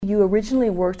You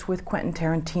originally worked with Quentin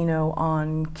Tarantino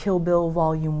on Kill Bill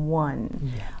Volume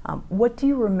 1. Yeah. What do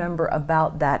you remember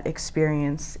about that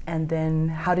experience, and then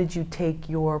how did you take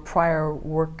your prior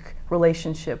work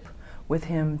relationship with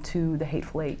him to The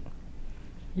Hateful Eight?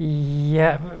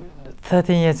 Yeah,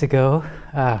 13 years ago,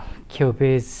 Kill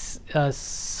Bill is a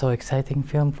so exciting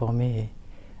film for me.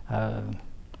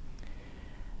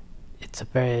 It's a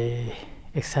very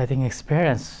exciting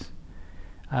experience.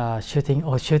 Shooting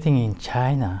in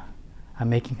China,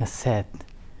 making a set,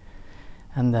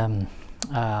 and the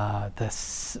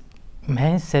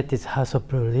main set is House of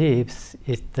Blue Leaves.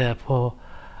 It's for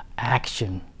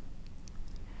action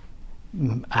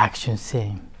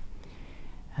scene,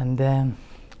 and then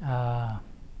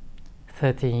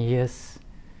 13 years,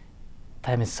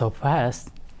 time is so fast,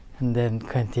 and then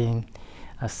Quentin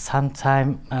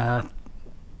sometime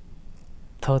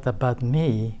thought about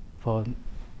me for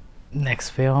next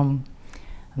film,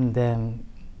 and then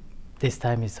this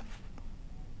time is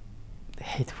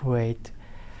Hateful Eight.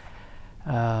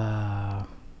 I'm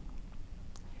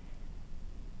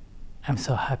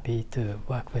so happy to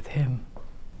work with him.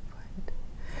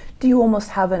 Do you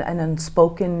almost have an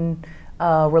unspoken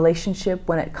relationship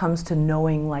when it comes to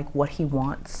knowing like what he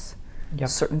wants? Yep.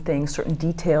 Certain things, certain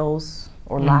details,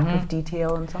 or lack of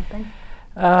detail in something?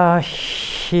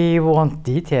 He wants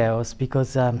details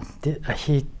because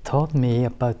he told me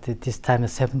about this time of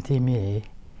 70mm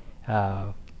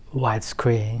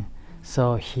widescreen,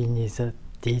 so he needs a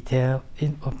detail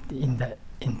in the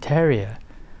interior,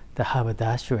 the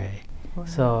haberdashery. Right.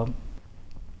 So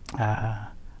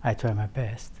I try my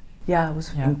best. Yeah, it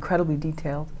was incredibly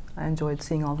detailed. I enjoyed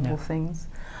seeing all the little things.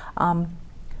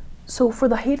 So for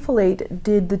The Hateful Eight,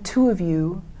 did the two of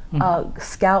you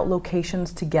scout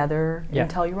locations together in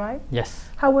Telluride? Yes.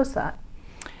 How was that?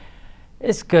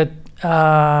 It's good.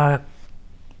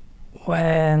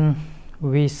 When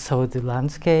we saw the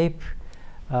landscape,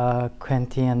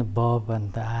 Quentin and Bob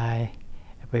and I,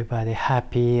 everybody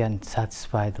happy and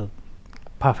satisfied the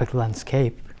perfect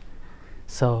landscape.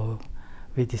 So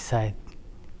we decided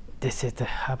this is the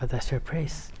haberdashery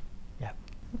place. Yeah.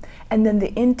 And then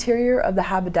the interior of the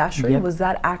haberdashery, was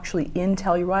that actually in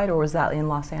Telluride or was that in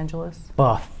Los Angeles?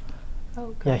 Both.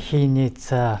 Okay. Yeah, he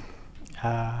needs a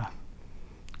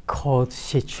cold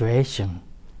situation.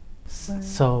 Right.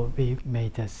 So we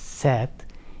made a set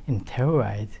in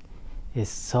Telluride. It's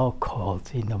so cold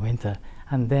in the winter.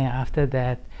 And then after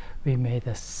that, we made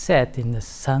a set in the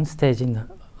soundstage in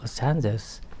Los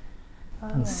Angeles,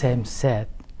 and same set.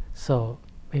 So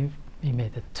we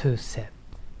made a two set,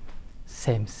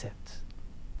 same set.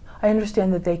 I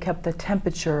understand that they kept the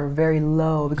temperature very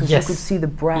low because you could see the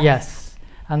breath. Yes,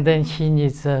 and then he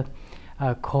needs a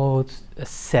cold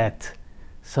set.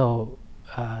 So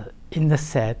in the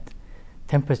set,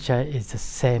 temperature is the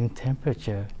same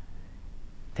temperature.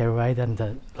 They're right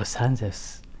under Los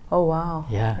Angeles. Oh wow!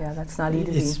 Yeah, yeah, that's not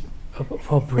easy. It's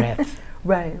for breath.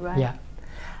 Right, right. Yeah.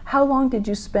 How long did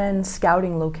you spend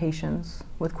scouting locations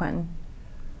with Quentin?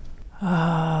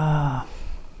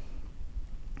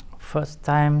 First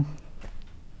time,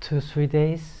 2-3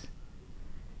 days,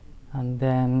 and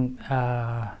then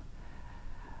I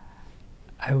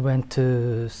went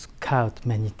to scout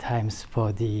many times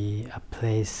for the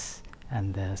place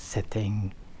and the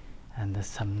setting and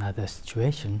some other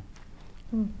situation.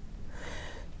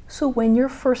 So when you're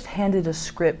first handed a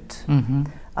script,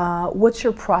 what's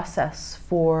your process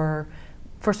for,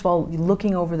 first of all,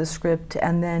 looking over the script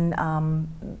and then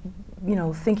you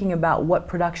know, thinking about what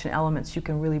production elements you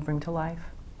can really bring to life?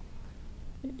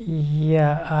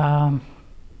 Yeah,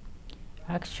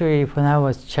 actually when I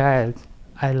was a child,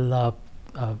 I loved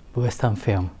Western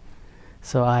film,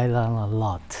 so I learned a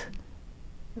lot.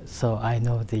 So I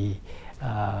know the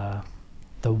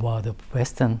world of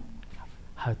Western,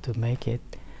 how to make it.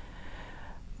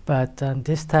 But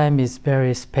this time is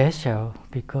very special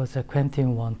because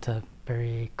Quentin wants a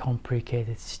very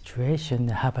complicated situation,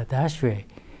 haberdashery.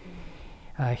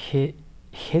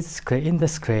 In the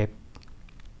script,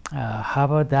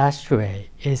 haberdashery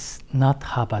is not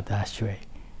haberdashery.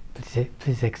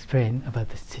 Please explain about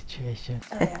the situation.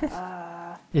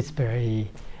 It's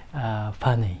very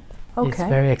funny. Okay. It's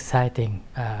very exciting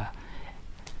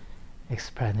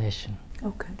explanation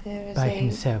by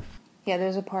himself. Yeah,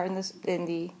 there's a part in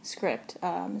the script.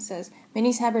 It says,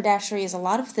 Minnie's haberdashery is a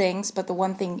lot of things, but the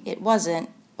one thing it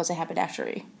wasn't was a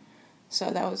haberdashery.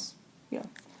 So that was,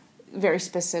 very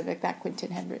specific that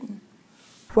Quentin had written.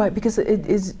 Right, because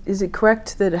is it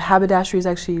correct that a haberdashery is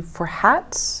actually for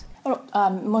hats? Oh,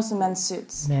 mostly men's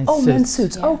suits. Men's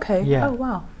suits. Yeah. Okay. Yeah. Oh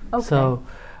wow. Okay. So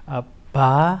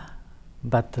bar,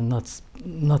 but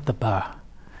not the bar.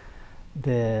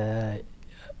 The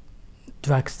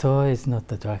drugstore is not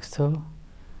the drugstore.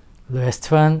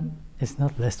 Restaurant is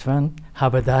not restaurant.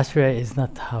 Haberdashery is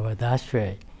not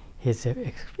haberdashery. His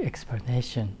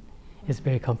explanation is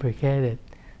very complicated,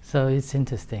 so it's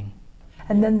interesting.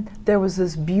 And then there was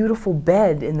this beautiful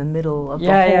bed in the middle of the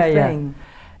whole thing.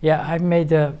 Yeah, I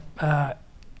made a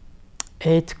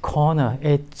 8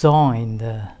 zone in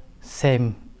the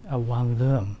same one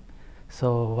room.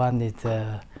 So one is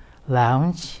the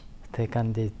lounge,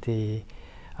 second is the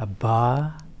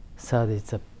bar, third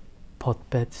is a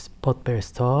pot-belly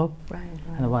stove, Right.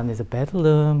 and one is a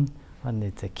bedroom, one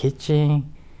is a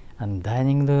kitchen, and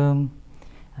dining room,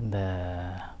 and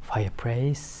the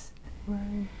fireplace,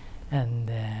 Right.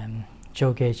 and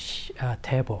jaw gauge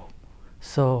table.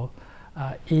 So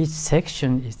each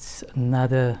section is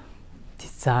another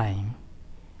design,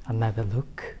 another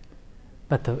look,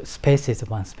 but the space is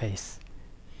one space.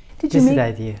 Did This you is the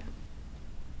make? idea.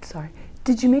 Sorry.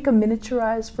 Did you make a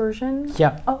miniaturized version?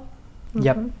 Yeah. Oh.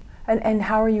 Yep. Mhm. And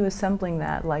how are you assembling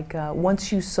that? Like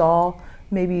once you saw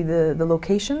maybe the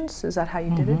locations, is that how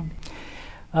you did it?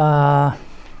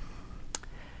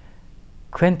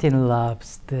 Quentin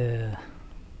loves the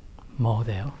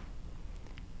model.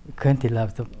 Quentin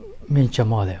loves the miniature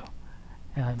model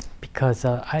because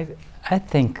I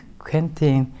think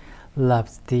Quentin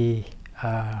loves the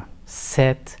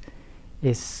set.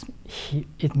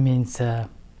 It means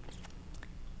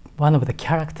one of the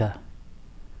character.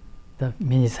 The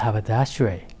Minnie's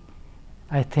haberdashery.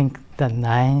 I think the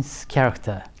 9th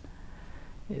character.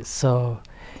 So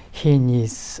he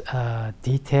needs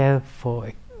detail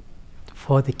for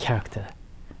the character.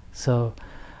 So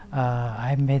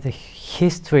I made a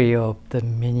history of the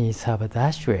Minnie's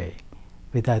haberdashery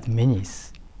without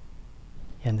Minnie's.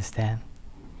 You understand?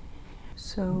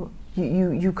 So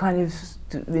you kind of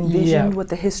envisioned what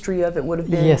the history of it would have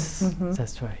been? Yes, Mhm.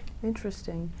 that's right.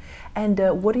 Interesting. And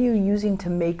what are you using to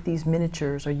make these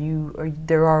miniatures? Are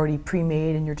they're already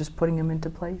pre-made and you're just putting them into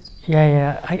place?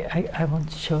 Yeah. I want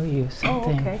to show you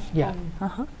something. Oh, okay. Yeah.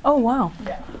 Uh-huh. Oh, wow.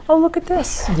 Yeah. Oh, look at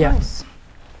this. Yeah. Nice.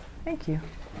 Thank you.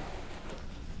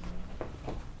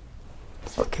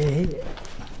 Okay.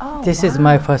 Oh, This wow. is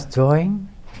my first drawing.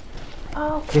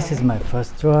 Okay. This is my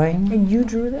first drawing. And you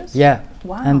drew this? Yeah.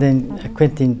 Wow. And then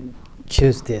Quentin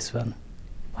chose this one.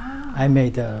 Wow. I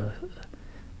made a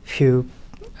few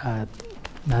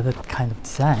another kind of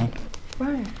design,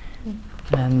 Right.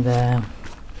 and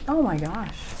Oh my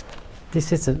gosh.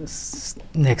 this is a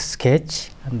next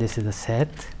sketch, and this is a set.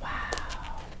 Wow.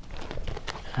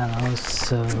 And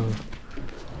also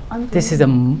this is a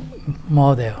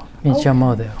model, miniature Okay.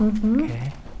 model. Mhm.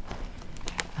 Okay.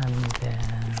 And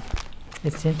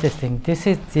it's interesting. This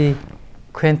is the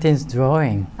Quentin's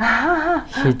drawing.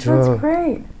 He drew. That's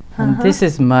great. And this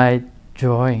is my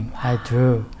drawing. I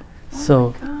drew.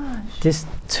 So Gosh. this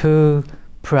 2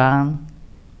 plan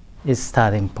is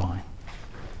starting point.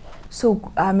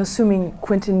 So I'm assuming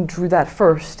Quentin drew that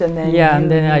first, and then Yeah, you- and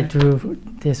then I drew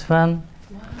this one.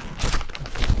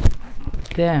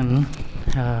 Then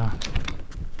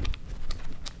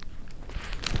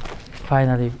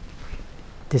finally,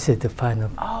 this is the final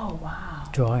Oh wow.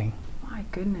 drawing. My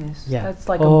goodness. Yeah. That's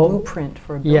like Oh, a blueprint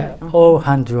for a building. Yeah, all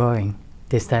hand drawing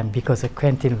this time because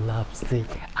Quentin loves the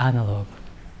analog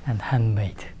and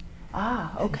handmade.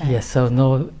 Ah, okay. Yes, so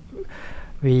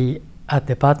we at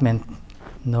department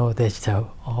no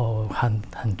digital, all hand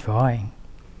drawing.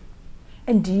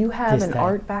 And do you have This an time.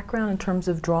 art background in terms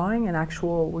of drawing and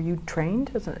actual? Were you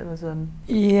trained as a?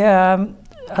 Yeah,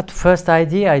 at first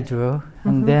idea I drew,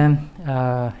 and then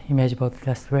image board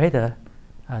illustrator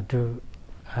drew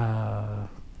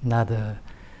another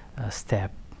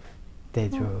step. They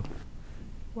drew.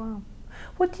 Wow.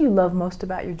 What do you love most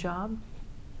about your job?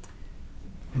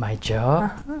 My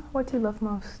job. What do you love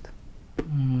most?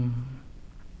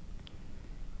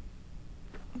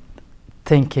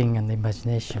 Thinking and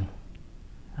imagination,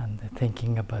 and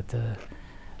thinking about the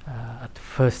at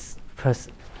first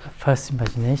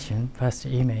imagination, first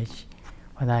image,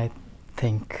 when I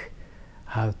think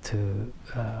how to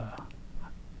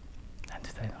なんて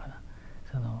言ったらいいのかな、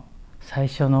その最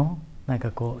初のなん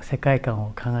かこう世界観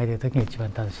を考えてる時が一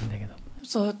番楽しいんだけど。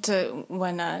 So to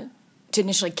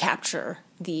initially capture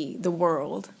the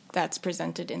world that's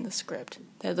presented in the script,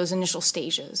 those initial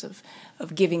stages of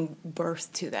giving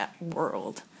birth to that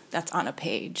world that's on a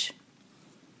page.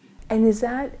 And is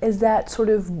that sort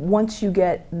of once you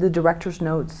get the director's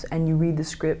notes and you read the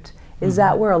script, is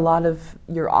that where a lot of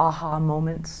your aha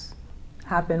moments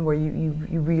happen, where you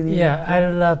really? Yeah, I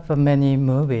love many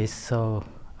movies, so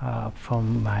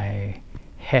from my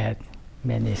head,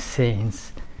 many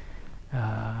scenes.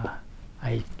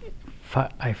 I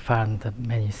found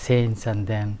many scenes, and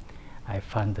then I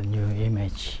found a new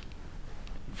image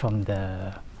from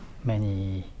the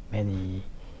many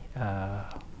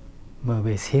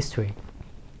movies history.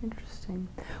 Interesting.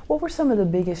 What were some of the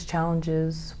biggest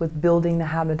challenges with building the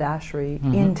haberdashery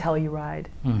in Telluride?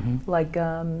 Like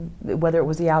whether it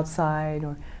was the outside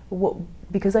or what,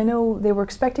 because I know they were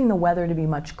expecting the weather to be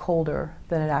much colder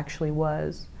than it actually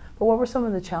was. But what were some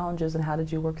of the challenges and how did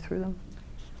you work through them?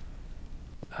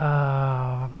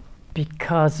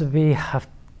 Because we have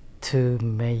to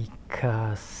make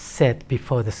a set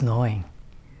before the snowing.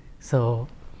 So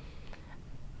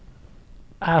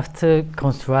after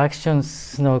construction,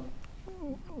 snow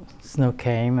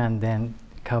came and then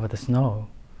covered the snow.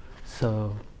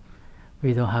 So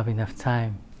we don't have enough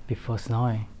time before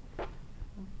snowing.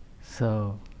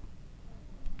 So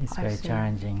it's very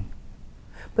challenging.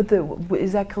 But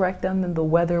is that correct then? That the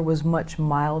weather was much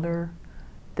milder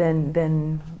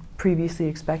than previously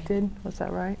expected? Was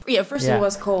that right? Yeah, first it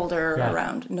was colder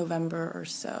around November or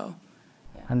so.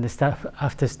 Yeah. And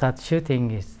after start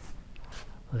shooting, it's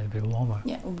a little bit warmer.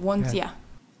 Yeah,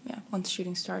 once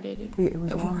shooting started, it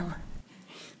was warmer.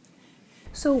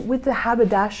 So with the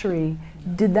haberdashery,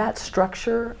 did that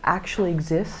structure actually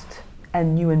exist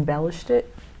and you embellished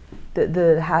it?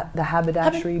 The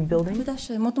haberdashery building?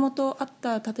 もともとあっ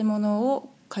た建物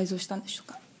を改造したんでしょう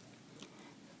か?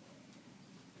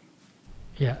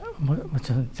 Yeah, もち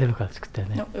ろんゼロから作ったよ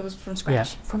ね。 No, it was from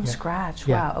scratch. From scratch.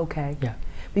 Yeah. Wow. Okay. Yeah.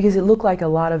 Because it looked like a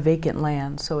lot of vacant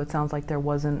land, so it sounds like there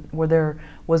wasn't.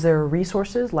 Was there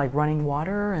resources like running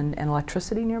water and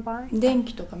electricity nearby? 電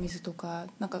気とか水とか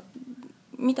なんか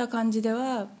見た感じで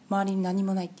は周りに何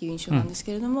もないっていう印象なんです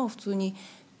けれども、普通に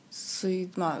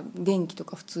電気と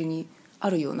か普通に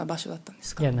あるような場所だったんで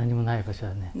すか? いや、何もない場所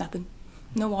だね。 Nothing.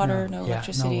 No water, no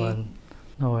electricity.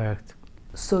 No electricity.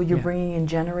 So you're bringing in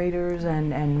generators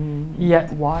and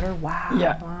water? Wow.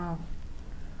 Yeah. Wow.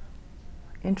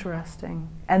 Interesting.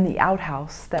 And the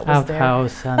outhouse that was there?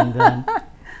 Outhouse and then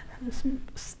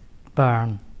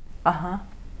barn. Uh-huh.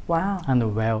 Wow. And a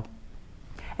well.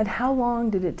 And how long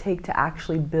did it take to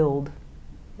actually build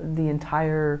the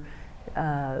entire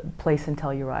place in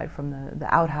Telluride, from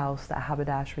the outhouse, the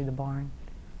haberdashery, the barn?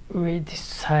 We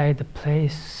decide the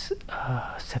place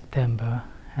September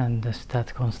and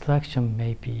start construction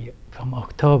maybe from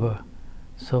October.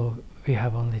 So we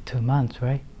have only 2 months,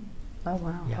 right? Oh,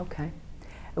 wow. Yeah. Okay.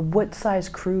 What size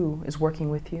crew is working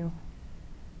with you?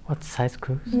 What size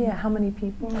crews? Yeah, how many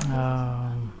people?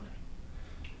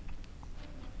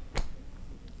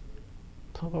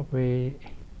 Probably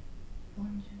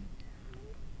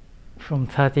from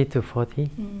 30 to 40.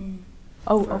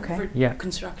 Oh, okay. For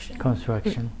construction.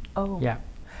 Construction. Oh. Yeah.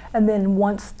 And then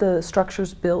once the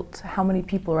structure's built, how many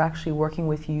people are actually working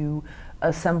with you,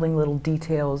 assembling little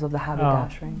details of the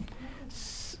haberdashery?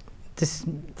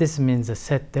 This means a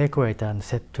set decorator and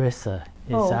set dresser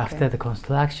is after the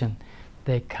construction.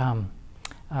 They come.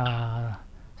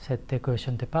 Set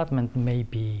decoration department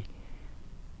maybe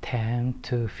 10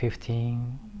 to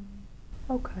 15.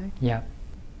 Okay. Yeah.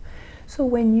 So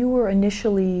when you were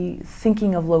initially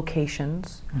thinking of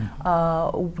locations,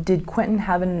 did Quentin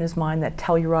have it in his mind that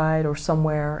Telluride or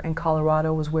somewhere in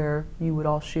Colorado was where you would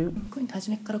all shoot? 初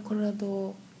めからコロラ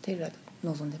ドテルラド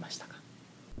望んでましたか?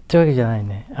 というわけじゃない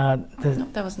ね。No,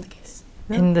 that wasn't the case.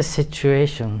 In the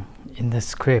situation, in the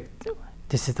script,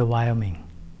 this is the Wyoming.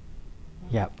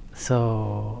 Yeah.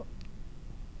 So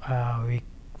we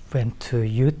went to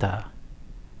Utah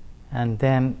and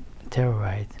then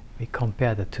Telluride. We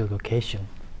compare the two locations.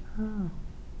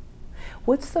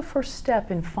 What's the first step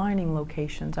in finding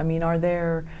locations? I mean, are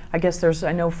there, I guess there's,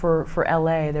 I know for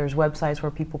LA, there's websites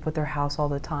where people put their house all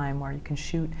the time where you can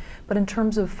shoot. But in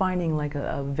terms of finding like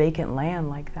a vacant land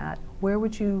like that, where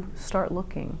would you start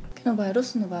looking? の場合、ロ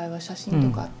スの場合は写真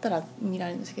とかあったら見ら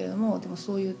れるんですけれども、でも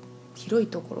そういう広い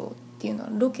ところっていうのは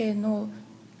ロケの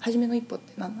初めの一歩っ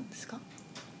て何なんですか?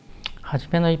 初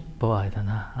めの一歩はあれだ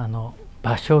な、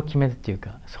場所を決めるっていう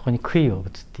か、そこに杭を打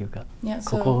つっていうか、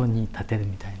ここに建てる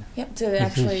みたいな。Yeah, to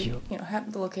actually, have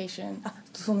the location.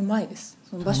 その前です。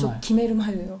その場所を決める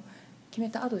前の、決め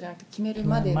た後じゃなくて決める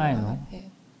までの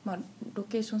ロ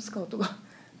ケーションスカウトが。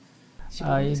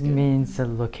It means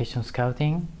location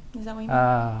scouting. Is that what you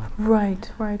mean? Right.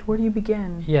 Where do you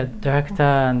begin? Yeah, director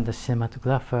and the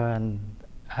cinematographer and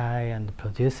I and the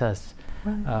producers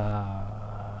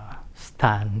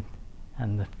stand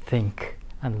and think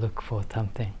and look for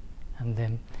something, and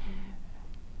then,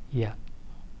 yeah.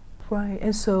 Right,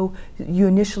 and so you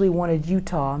initially wanted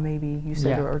Utah, maybe you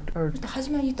said, or 初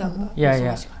めはユタが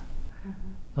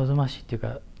望ましいっていう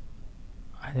か、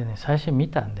あれね、最初見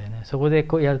たんだよね。そこで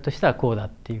こうやるとしたらこうだっ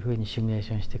ていうふうにシミュレー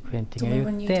ションしてクエンティン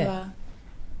が言って。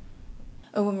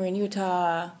when we were in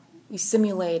Utah, we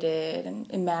simulated and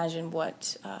imagined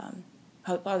what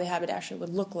how the haberdashery would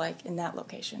look like in that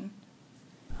location.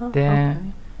 Oh, Then okay.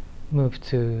 moved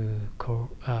to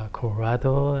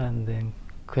Colorado, and then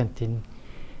Quentin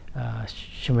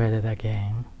simulated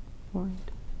again. Right.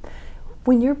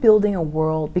 When you're building a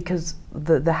world, because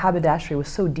the haberdashery was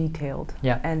so detailed,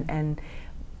 Yeah. and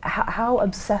how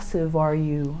obsessive are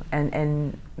you,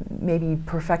 and maybe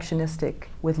perfectionistic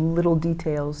with little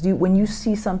details? When you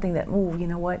see something that, oh, you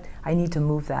know what, I need to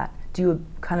move that, do you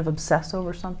kind of obsess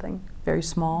over something very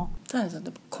small? そうなんですよ。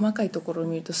細かいところを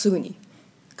見るとすぐに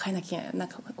変えなきゃなん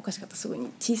かおかしかったらすぐ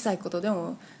に小さいことで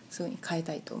もすぐに変え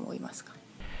たいと思いますか？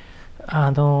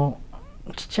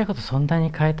ちっちゃいことそんな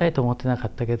に変えたいと思ってなか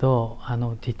ったけど、デ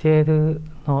ィテール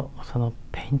のその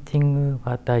ペインティング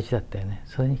が大事だったよね。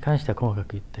それに関しては細か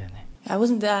く言ったよね。I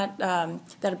wasn't that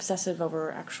obsessive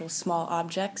over actual small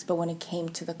objects, but when it came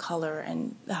to the color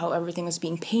and how everything was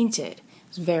being painted, it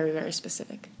was very, very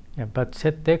specific. Yeah, but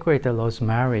set decorator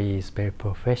Rosemary is very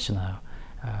professional.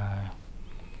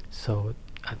 So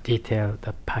detail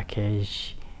the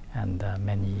package and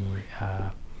many.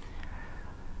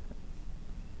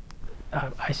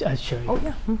 I'll show you. Oh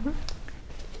yeah. Mm-hmm.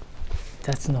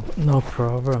 That's no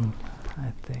problem,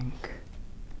 I think.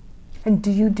 And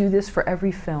do you do this for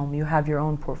every film? You have your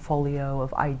own portfolio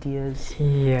of ideas?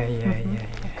 Yeah.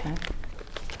 Okay.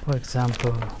 For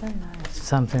example, Very nice.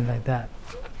 something like that.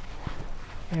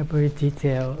 Every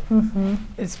detail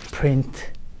is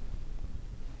print.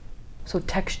 So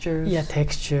textures. Yeah,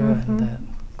 texture and the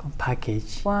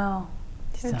package. Wow.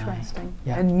 Design. Interesting.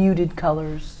 Yeah. And muted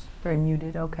colors. Very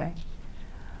muted. Okay.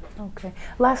 Okay.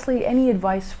 Lastly, any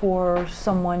advice for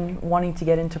someone wanting to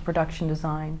get into production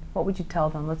design? What would you tell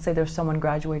them? Let's say there's someone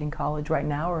graduating college right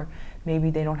now, or maybe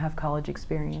they don't have college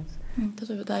experience.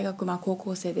 例えば大学、高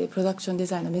校生でプロダクションデ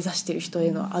ザイナーを目指している人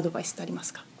へのアドバイスってありま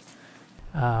すか？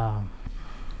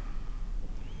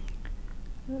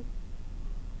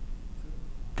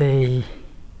 They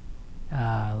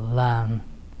learn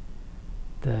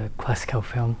the classical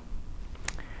film.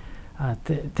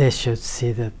 They should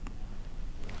see the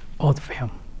old film.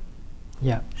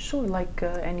 Yeah. Sure. Like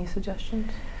any suggestions?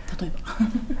 例え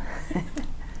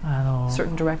ば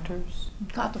Certain directors.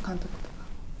 あと監督とか。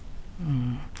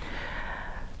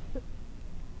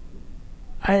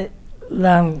I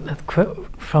learned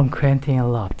from Quentin a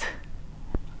lot.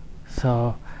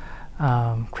 So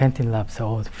Quentin loves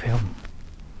old film.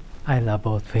 I love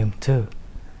old film too.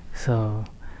 So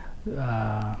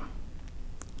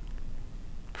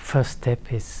first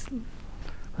step is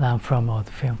learn from old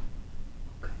film.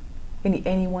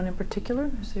 Anyone in particular?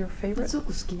 Is your favorite? すご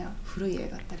く好きな古い映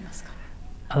画ってありますか？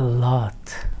 A lot.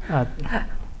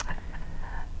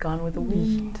 Gone with the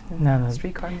Wind. No.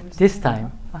 Streetcar Named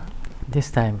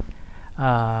This time,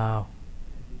 I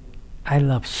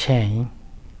love Shane.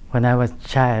 When I was a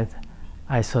child,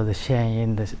 I saw the Shane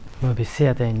in the movie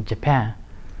theater in Japan.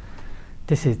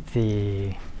 This is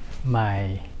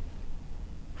my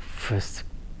first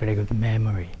very good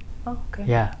memory. Oh, okay.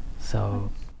 Yeah,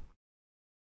 so